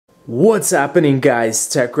What's happening, guys?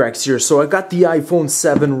 TechRex here. So I got the iPhone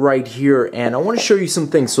 7 right here and I want to show you some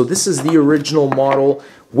things. So this is the original model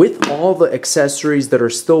with all the accessories that are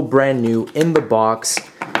still brand new in the box.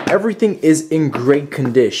 Everything is in great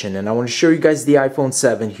condition and I want to show you guys the iPhone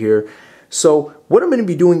 7 here. So what I'm going to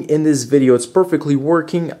be doing in this video, it's perfectly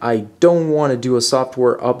working. I don't want to do a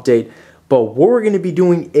software update, but what we're going to be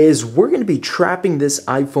doing is we're going to be trapping this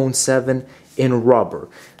iPhone 7 in rubber.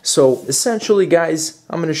 So essentially, guys,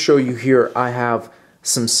 I'm going to show you here. I have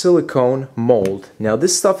some silicone mold. Now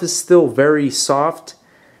this stuff is still very soft.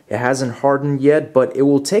 It hasn't hardened yet, but it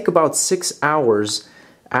will take about 6 hours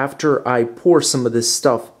after I pour some of this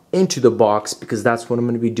stuff into the box, because that's what I'm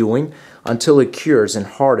going to be doing, until it cures and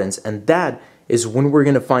hardens, and that is when we're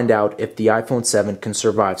going to find out if the iPhone 7 can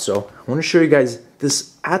survive. So I want to show you guys,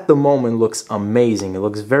 this at the moment looks amazing. It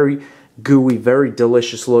looks very gooey, very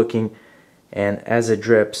delicious looking, and as it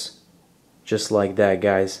drips, just like that,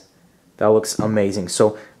 guys, that looks amazing.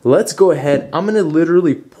 So let's go ahead. I'm going to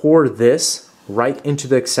literally pour this right into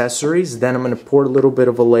the accessories, then I'm going to pour a little bit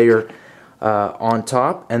of a layer on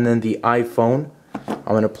top, and then the iPhone I'm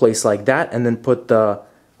going to place like that, and then put the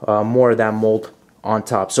more of that mold on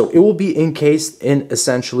top. So it will be encased in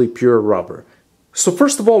essentially pure rubber. So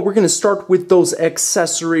first of all, we're going to start with those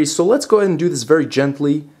accessories. So let's go ahead and do this very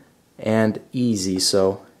gently and easy.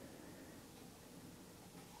 So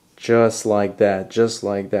just like that, just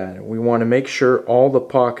like that. We want to make sure all the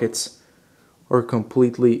pockets are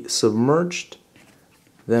completely submerged.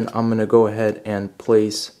 Then I'm going to go ahead and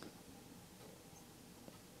place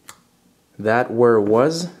that where it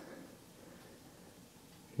was.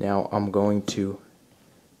 Now I'm going to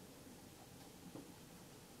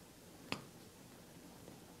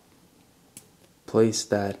place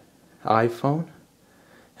that iPhone,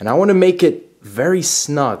 and I want to make it very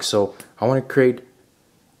snug. So I want to create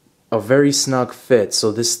a very snug fit,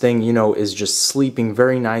 so this thing, you know, is just sleeping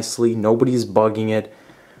very nicely. Nobody's bugging it.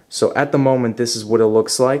 So at the moment, this is what it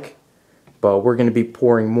looks like, but we're going to be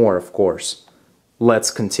pouring more, of course. Let's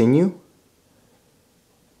continue.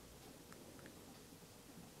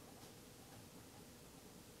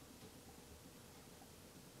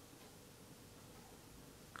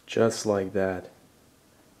 Just like that.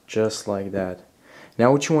 Just like that.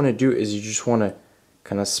 Now what you want to do is you just want to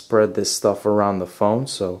kind of spread this stuff around the phone,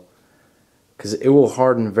 so because it will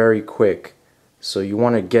harden very quick. So you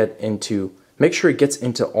want to make sure it gets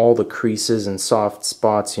into all the creases and soft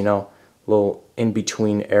spots, you know, little in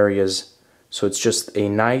between areas. So it's just a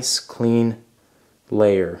nice clean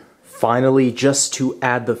layer. Finally, just to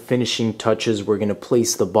add the finishing touches, we're going to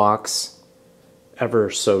place the box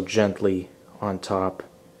ever so gently on top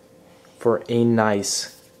for a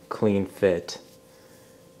nice clean fit.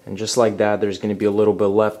 And just like that, there's going to be a little bit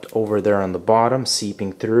left over there on the bottom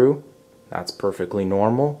seeping through. That's perfectly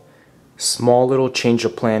normal. Small little change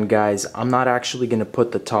of plan, guys. I'm not actually going to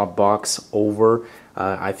put the top box over.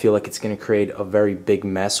 I feel like it's going to create a very big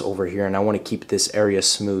mess over here, and I want to keep this area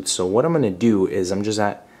smooth. So what I'm going to do is I'm just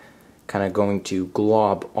kind of going to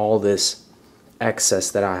glob all this excess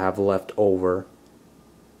that I have left over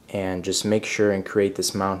and just make sure and create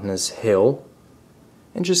this mountainous hill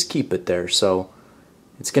and just keep it there. So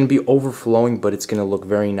it's going to be overflowing, but it's going to look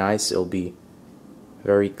very nice. It'll be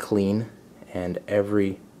very clean, and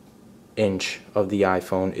every inch of the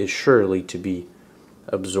iPhone is surely to be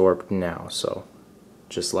absorbed now. So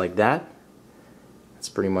just like that, that's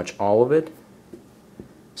pretty much all of it.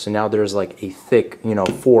 So now there's like a thick, you know,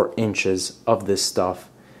 4 inches of this stuff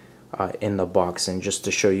in the box. And just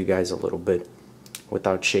to show you guys a little bit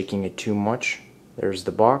without shaking it too much, there's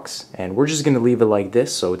the box, and we're just going to leave it like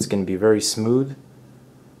this, so it's going to be very smooth,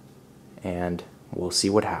 and we'll see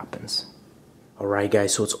what happens. Alright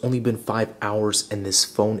guys, so it's only been 5 hours and this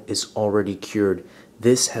phone is already cured.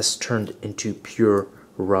 This has turned into pure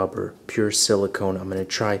rubber, pure silicone. I'm going to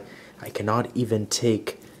try. I cannot even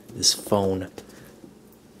take this phone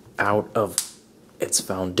out of its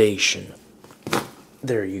foundation.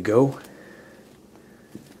 There you go.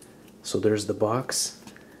 So there's the box.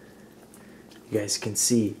 You guys can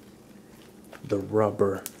see the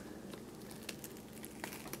rubber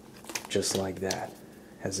just like that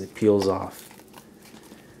as it peels off.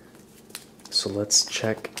 So let's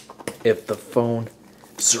check if the phone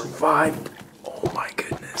survived. Oh my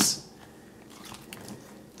goodness.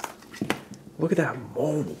 Look at that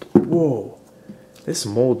mold. Whoa. This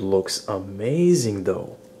mold looks amazing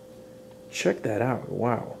though. Check that out.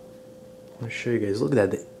 Wow. I want to show you guys. Look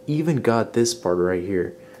at that. They even got this part right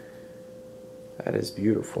here. That is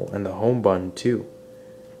beautiful. And the home button too.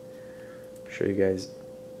 Show you guys.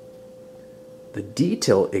 The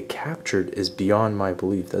detail it captured is beyond my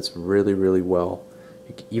belief. That's really, really well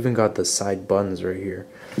You even got the side buttons right here.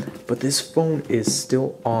 But this phone is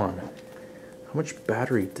still on. How much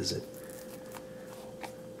battery does it?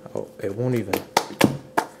 Oh, it won't even.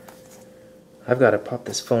 I've got to pop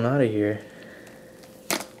this phone out of here.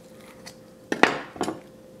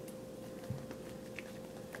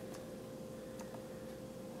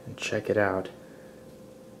 And check it out.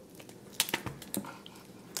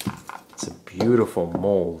 It's a beautiful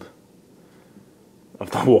mold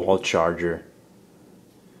of the wall charger.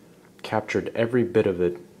 Captured every bit of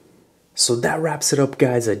it. So that wraps it up,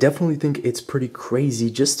 guys. I definitely think it's pretty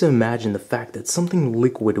crazy just to imagine the fact that something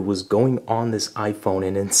liquid was going on this iPhone,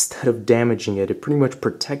 and instead of damaging it, it pretty much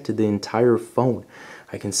protected the entire phone.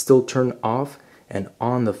 I can still turn off and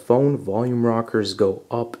on the phone. Volume rockers go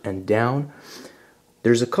up and down.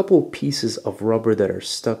 There's a couple pieces of rubber that are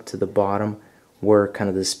stuck to the bottom where kind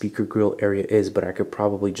of the speaker grill area is, but I could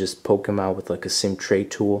probably just poke them out with like a SIM tray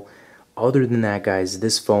tool. Other than that, guys,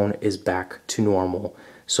 this phone is back to normal.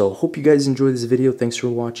 So hope you guys enjoyed this video. Thanks for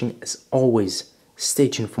watching. As always, stay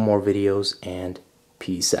tuned for more videos, and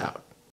peace out.